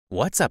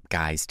What's up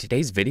guys,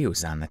 today's video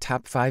is on the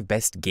top 5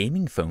 best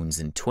gaming phones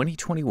in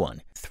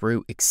 2021.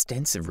 Through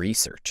extensive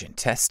research and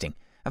testing,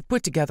 I've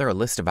put together a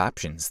list of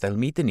options that'll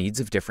meet the needs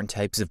of different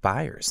types of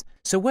buyers.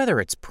 So whether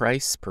it's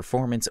price,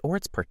 performance, or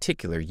its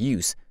particular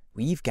use,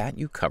 we've got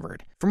you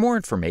covered. For more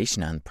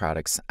information on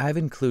products, I've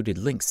included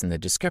links in the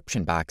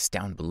description box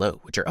down below,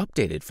 which are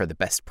updated for the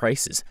best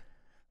prices.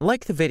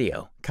 Like the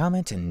video,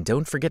 comment, and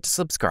don't forget to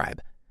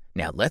subscribe.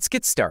 Now let's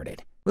get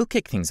started. We'll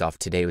kick things off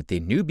today with the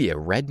Nubia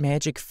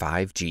RedMagic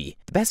 5G,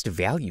 the best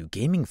value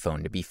gaming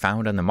phone to be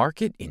found on the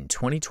market in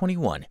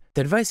 2021.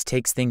 The device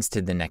takes things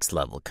to the next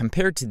level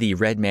compared to the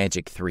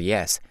RedMagic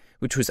 3S,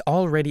 which was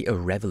already a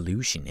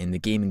revolution in the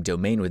gaming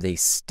domain with a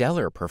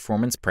stellar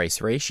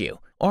performance-price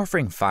ratio.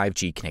 Offering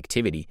 5G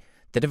connectivity,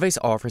 the device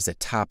offers a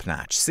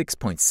top-notch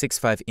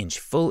 6.65-inch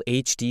Full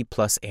HD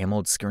Plus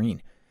AMOLED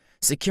screen,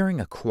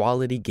 securing a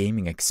quality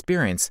gaming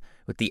experience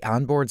with the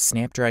onboard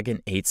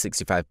Snapdragon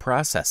 865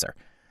 processor,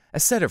 a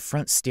set of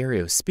front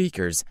stereo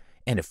speakers,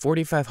 and a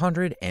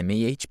 4500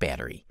 mAh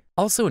battery.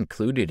 Also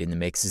included in the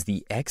mix is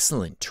the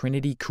excellent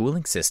Trinity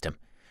cooling system,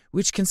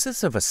 which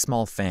consists of a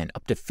small fan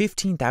up to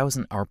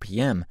 15,000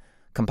 RPM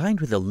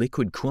combined with a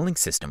liquid cooling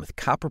system with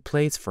copper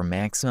plates for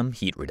maximum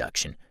heat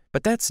reduction.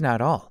 But that's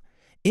not all.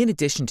 In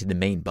addition to the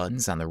main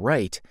buttons on the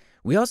right,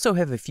 we also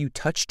have a few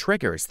touch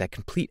triggers that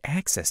complete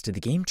access to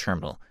the game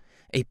terminal,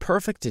 a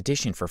perfect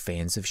addition for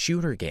fans of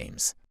shooter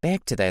games.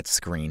 Back to that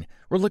screen,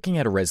 we're looking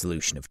at a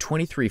resolution of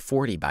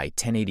 2340 by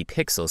 1080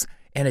 pixels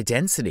and a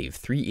density of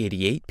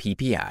 388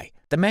 ppi.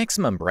 The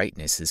maximum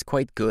brightness is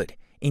quite good,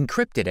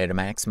 encrypted at a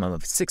maximum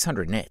of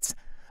 600 nits,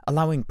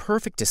 allowing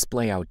perfect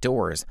display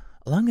outdoors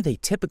along with a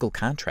typical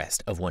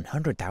contrast of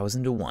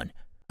 100,000 to 1.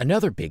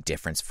 Another big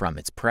difference from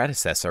its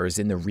predecessor is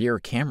in the rear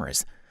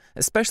cameras,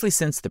 especially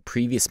since the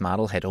previous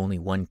model had only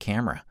one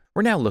camera.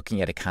 We're now looking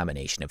at a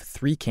combination of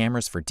 3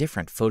 cameras for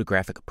different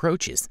photographic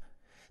approaches.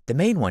 The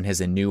main one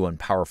has a new and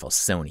powerful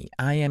Sony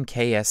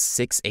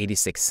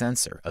IMKS686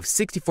 sensor of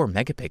 64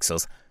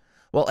 megapixels,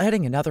 while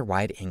adding another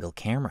wide-angle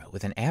camera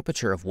with an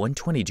aperture of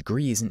 120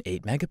 degrees and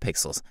 8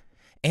 megapixels,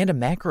 and a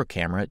macro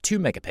camera at 2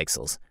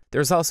 megapixels.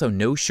 There's also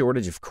no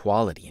shortage of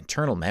quality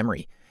internal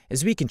memory,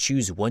 as we can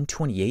choose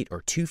 128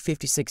 or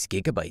 256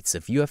 gigabytes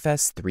of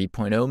UFS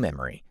 3.0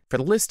 memory. For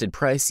the listed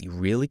price, you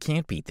really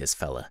can't beat this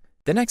fella.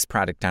 The next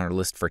product on our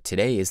list for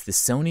today is the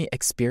Sony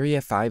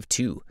Xperia 5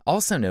 II,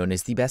 also known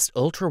as the best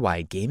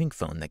ultra-wide gaming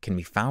phone that can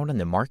be found on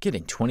the market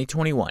in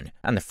 2021.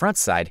 On the front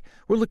side,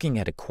 we're looking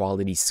at a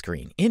quality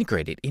screen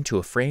integrated into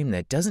a frame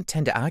that doesn't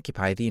tend to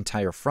occupy the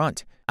entire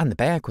front. On the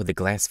back with a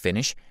glass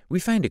finish, we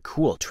find a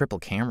cool triple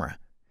camera.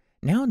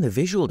 Now in the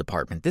visual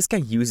department, this guy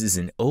uses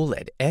an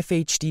OLED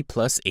FHD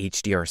Plus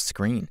HDR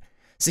screen,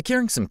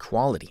 securing some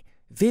quality,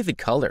 vivid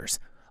colors,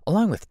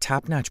 along with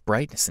top-notch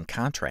brightness and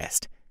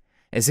contrast.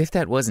 As if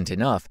that wasn't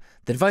enough,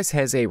 the device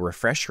has a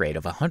refresh rate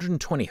of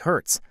 120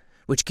 Hz,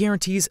 which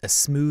guarantees a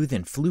smooth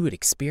and fluid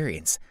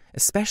experience,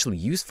 especially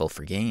useful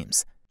for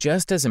games.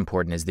 Just as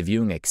important as the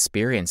viewing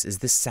experience is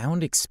the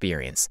sound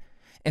experience,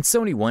 and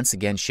Sony once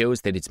again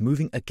shows that it's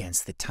moving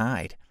against the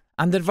tide.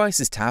 On the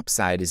device's top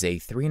side is a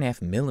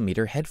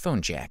 3.5mm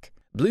headphone jack.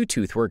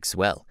 Bluetooth works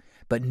well,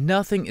 but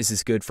nothing is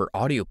as good for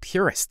audio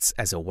purists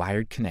as a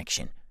wired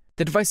connection.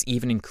 The device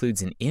even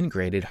includes an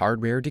integrated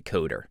hardware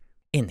decoder.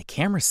 In the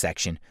camera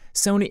section,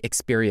 Sony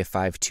Xperia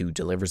 5 II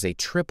delivers a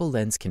triple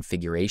lens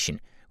configuration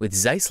with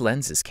Zeiss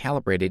lenses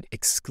calibrated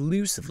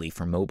exclusively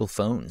for mobile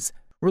phones.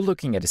 We're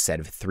looking at a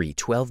set of 3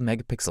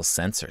 12-megapixel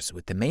sensors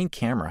with the main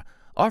camera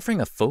offering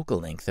a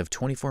focal length of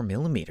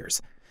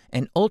 24mm,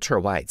 an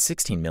ultra-wide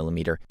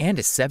 16mm, and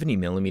a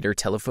 70mm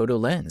telephoto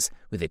lens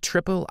with a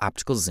triple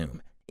optical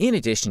zoom. In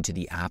addition to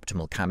the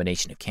optimal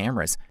combination of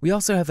cameras, we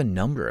also have a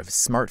number of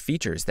smart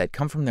features that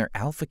come from their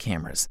alpha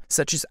cameras,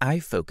 such as eye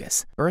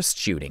focus, burst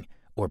shooting,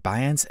 or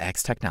Bion's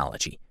X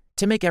technology.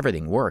 To make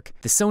everything work,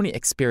 the Sony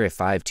Xperia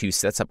 5 II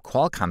sets up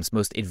Qualcomm's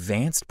most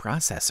advanced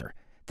processor,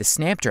 the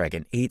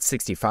Snapdragon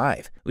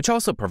 865, which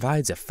also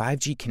provides a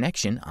 5G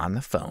connection on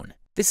the phone.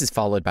 This is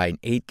followed by an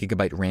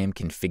 8GB RAM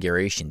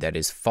configuration that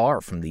is far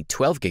from the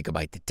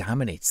 12GB that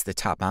dominates the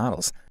top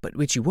models, but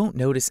which you won't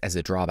notice as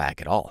a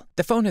drawback at all.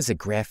 The phone has a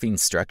graphene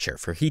structure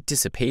for heat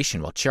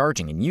dissipation while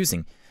charging and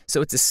using,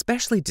 so it's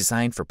especially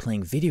designed for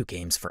playing video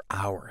games for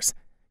hours.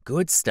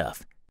 Good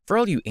stuff. For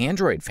all you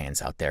Android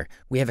fans out there,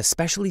 we have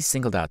especially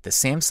singled out the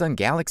Samsung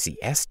Galaxy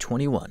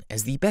S21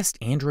 as the best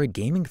Android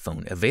gaming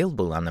phone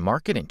available on the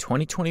market in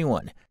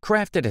 2021.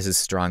 Crafted as a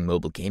strong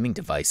mobile gaming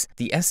device,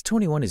 the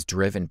S21 is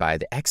driven by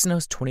the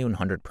Exynos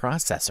 2100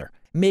 processor,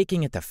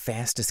 making it the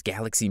fastest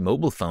Galaxy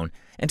mobile phone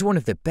and one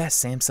of the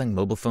best Samsung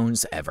mobile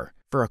phones ever.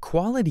 For a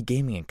quality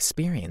gaming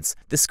experience,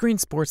 the screen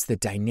sports the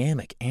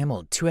dynamic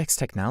AMOLED 2X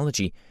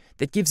technology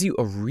that gives you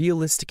a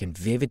realistic and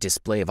vivid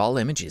display of all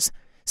images,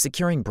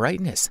 securing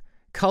brightness,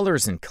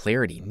 colors, and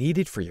clarity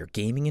needed for your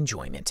gaming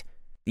enjoyment.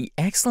 The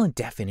excellent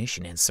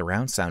definition and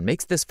surround sound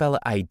makes this fella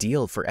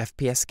ideal for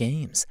FPS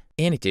games.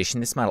 In addition,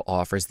 this model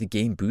offers the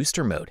Game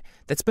Booster mode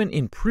that's been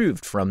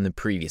improved from the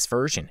previous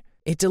version.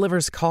 It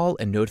delivers call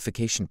and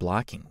notification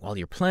blocking while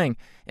you're playing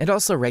and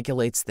also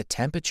regulates the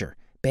temperature,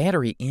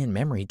 battery, and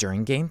memory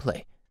during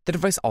gameplay. The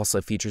device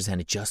also features an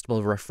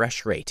adjustable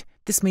refresh rate.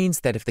 This means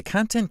that if the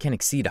content can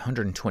exceed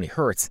 120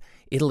 Hz,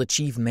 it'll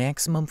achieve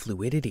maximum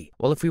fluidity,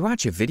 while if we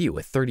watch a video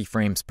at 30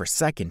 frames per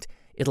second,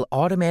 it'll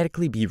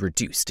automatically be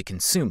reduced to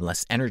consume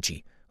less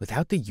energy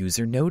without the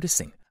user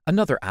noticing.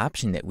 Another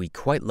option that we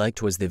quite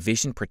liked was the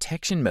vision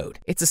protection mode.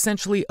 It's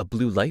essentially a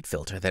blue light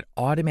filter that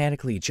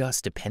automatically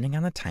adjusts depending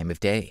on the time of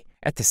day.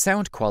 At the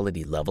sound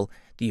quality level,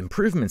 the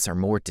improvements are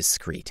more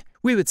discreet.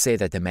 We would say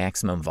that the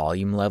maximum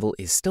volume level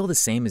is still the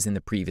same as in the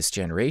previous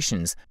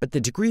generations, but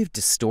the degree of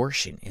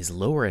distortion is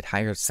lower at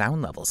higher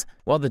sound levels,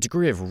 while the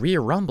degree of rear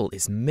rumble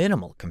is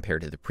minimal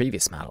compared to the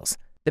previous models.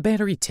 The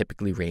battery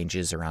typically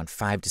ranges around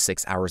 5 to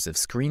 6 hours of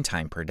screen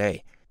time per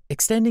day,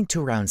 extending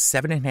to around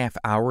 7.5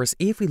 hours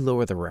if we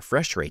lower the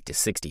refresh rate to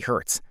 60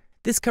 Hz.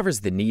 This covers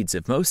the needs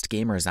of most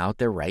gamers out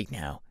there right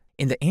now.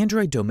 In the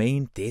Android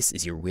domain, this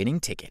is your winning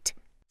ticket.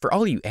 For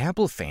all you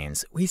Apple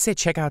fans, we say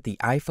check out the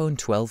iPhone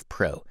 12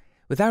 Pro.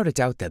 Without a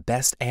doubt, the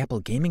best Apple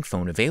gaming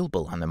phone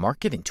available on the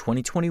market in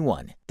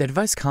 2021. The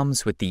device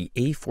comes with the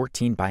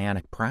A14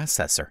 Bionic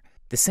processor,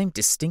 the same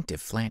distinctive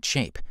flat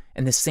shape,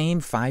 and the same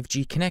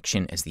 5G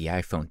connection as the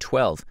iPhone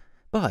 12,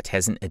 but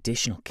has an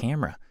additional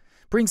camera,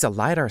 brings a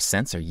LiDAR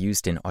sensor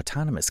used in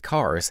autonomous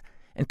cars,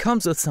 and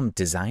comes with some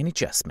design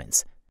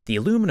adjustments. The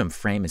aluminum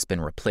frame has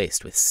been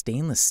replaced with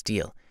stainless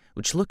steel,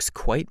 which looks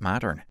quite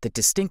modern. The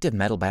distinctive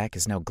metal back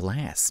is now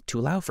glass to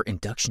allow for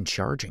induction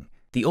charging.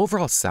 The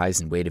overall size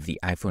and weight of the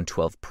iPhone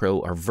 12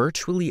 Pro are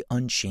virtually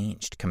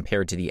unchanged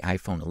compared to the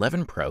iPhone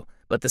 11 Pro,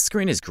 but the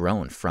screen has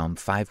grown from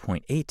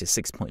 5.8 to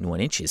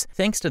 6.1 inches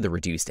thanks to the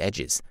reduced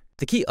edges.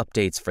 The key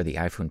updates for the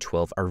iPhone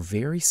 12 are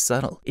very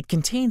subtle. It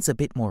contains a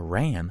bit more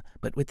RAM,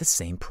 but with the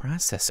same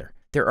processor.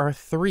 There are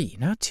 3,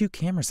 not 2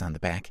 cameras on the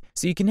back,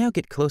 so you can now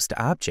get close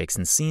to objects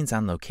and scenes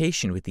on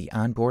location with the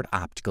onboard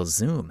optical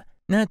zoom.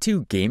 Not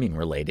too gaming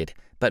related,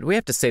 but we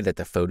have to say that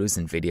the photos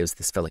and videos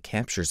this fella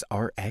captures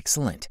are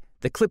excellent.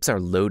 The clips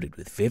are loaded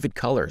with vivid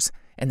colors,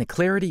 and the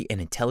clarity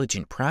and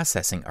intelligent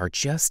processing are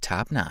just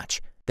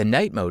top-notch. The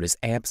night mode is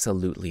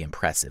absolutely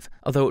impressive,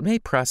 although it may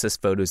process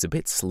photos a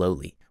bit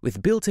slowly.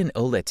 With built-in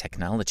OLED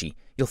technology,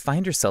 you'll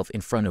find yourself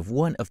in front of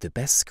one of the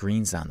best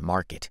screens on the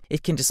market.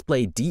 It can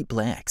display deep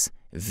blacks,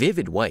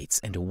 vivid whites,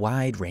 and a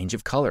wide range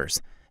of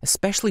colors,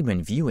 especially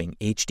when viewing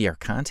HDR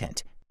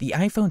content. The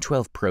iPhone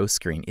 12 Pro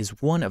screen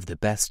is one of the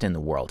best in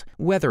the world,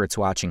 whether it's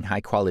watching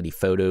high-quality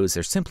photos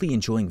or simply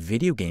enjoying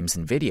video games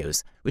and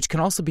videos, which can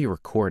also be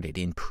recorded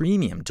in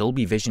premium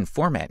Dolby Vision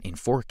format in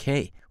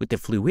 4K with the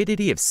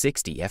fluidity of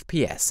 60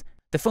 FPS.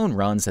 The phone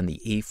runs on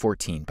the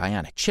A14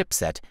 Bionic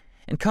chipset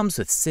and comes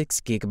with 6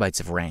 GB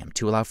of RAM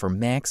to allow for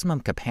maximum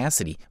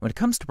capacity when it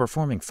comes to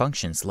performing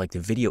functions like the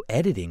video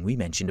editing we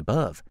mentioned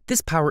above.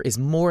 This power is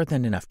more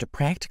than enough to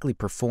practically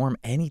perform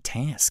any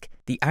task.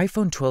 The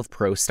iPhone 12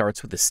 Pro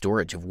starts with a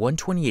storage of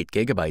 128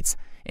 GB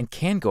and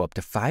can go up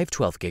to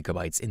 512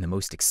 GB in the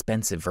most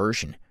expensive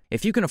version.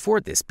 If you can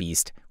afford this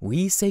beast,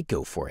 we say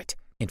go for it.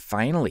 And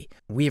finally,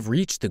 we have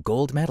reached the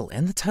gold medal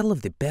and the title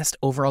of the best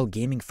overall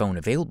gaming phone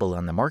available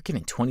on the market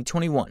in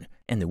 2021.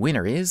 And the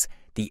winner is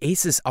the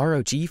Asus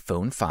ROG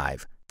Phone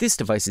 5. This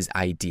device is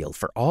ideal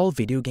for all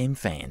video game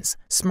fans.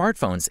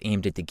 Smartphones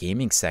aimed at the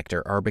gaming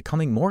sector are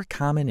becoming more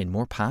common and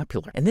more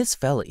popular, and this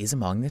fella is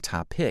among the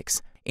top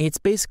picks. It's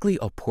basically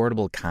a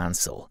portable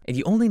console, and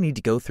you only need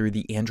to go through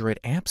the Android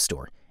App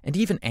Store and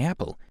even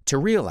Apple to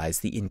realize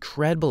the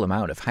incredible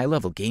amount of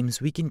high-level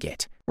games we can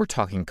get. We're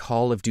talking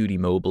Call of Duty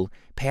Mobile,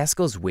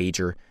 Pascal's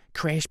Wager,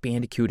 Crash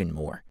Bandicoot, and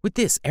more. With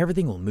this,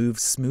 everything will move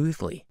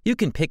smoothly. You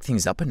can pick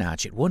things up a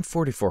notch at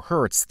 144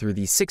 Hz through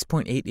the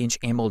 6.8-inch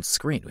AMOLED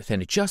screen with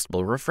an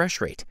adjustable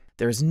refresh rate.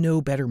 There is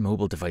no better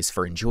mobile device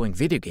for enjoying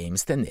video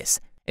games than this.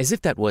 As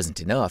if that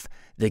wasn't enough,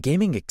 the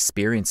gaming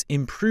experience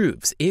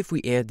improves if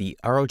we add the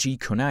ROG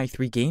Kunai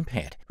 3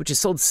 gamepad, which is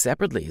sold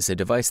separately as a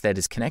device that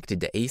is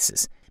connected to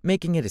Asus,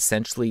 making it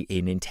essentially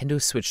a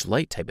Nintendo Switch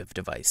Lite type of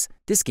device.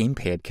 This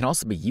gamepad can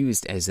also be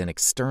used as an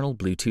external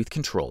Bluetooth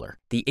controller.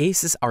 The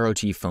Asus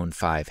ROG Phone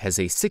 5 has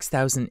a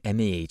 6000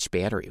 mAh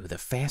battery with a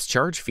fast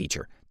charge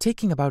feature,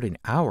 taking about an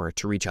hour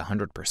to reach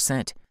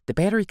 100%. The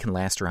battery can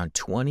last around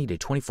 20 to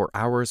 24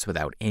 hours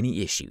without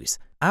any issues.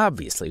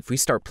 Obviously, if we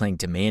start playing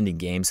demanding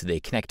games with a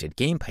connected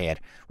gamepad,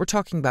 we're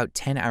talking about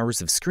 10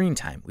 hours of screen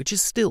time, which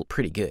is still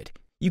pretty good.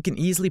 You can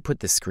easily put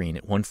the screen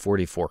at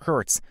 144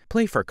 Hz,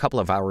 play for a couple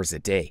of hours a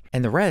day,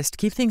 and the rest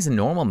keep things in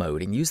normal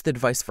mode and use the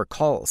device for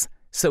calls,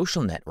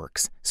 social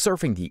networks,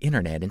 surfing the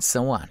internet, and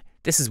so on.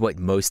 This is what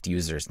most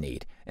users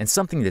need, and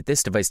something that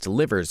this device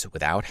delivers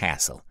without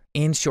hassle.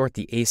 In short,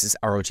 the Asus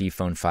ROG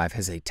Phone 5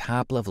 has a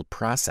top-level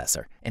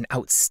processor, an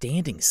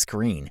outstanding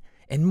screen,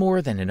 and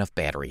more than enough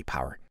battery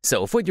power.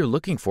 So if what you're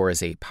looking for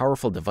is a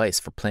powerful device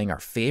for playing our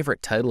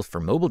favorite titles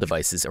for mobile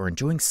devices or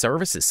enjoying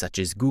services such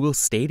as Google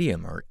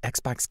Stadium or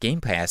Xbox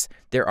Game Pass,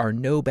 there are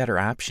no better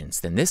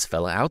options than this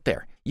fella out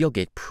there. You'll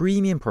get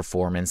premium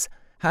performance,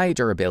 high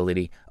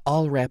durability,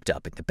 all wrapped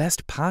up at the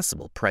best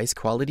possible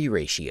price-quality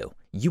ratio.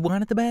 You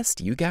wanted the best,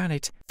 you got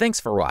it.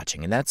 Thanks for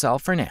watching, and that's all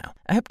for now.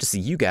 I hope to see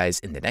you guys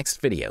in the next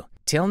video.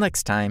 Till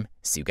next time,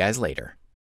 see you guys later.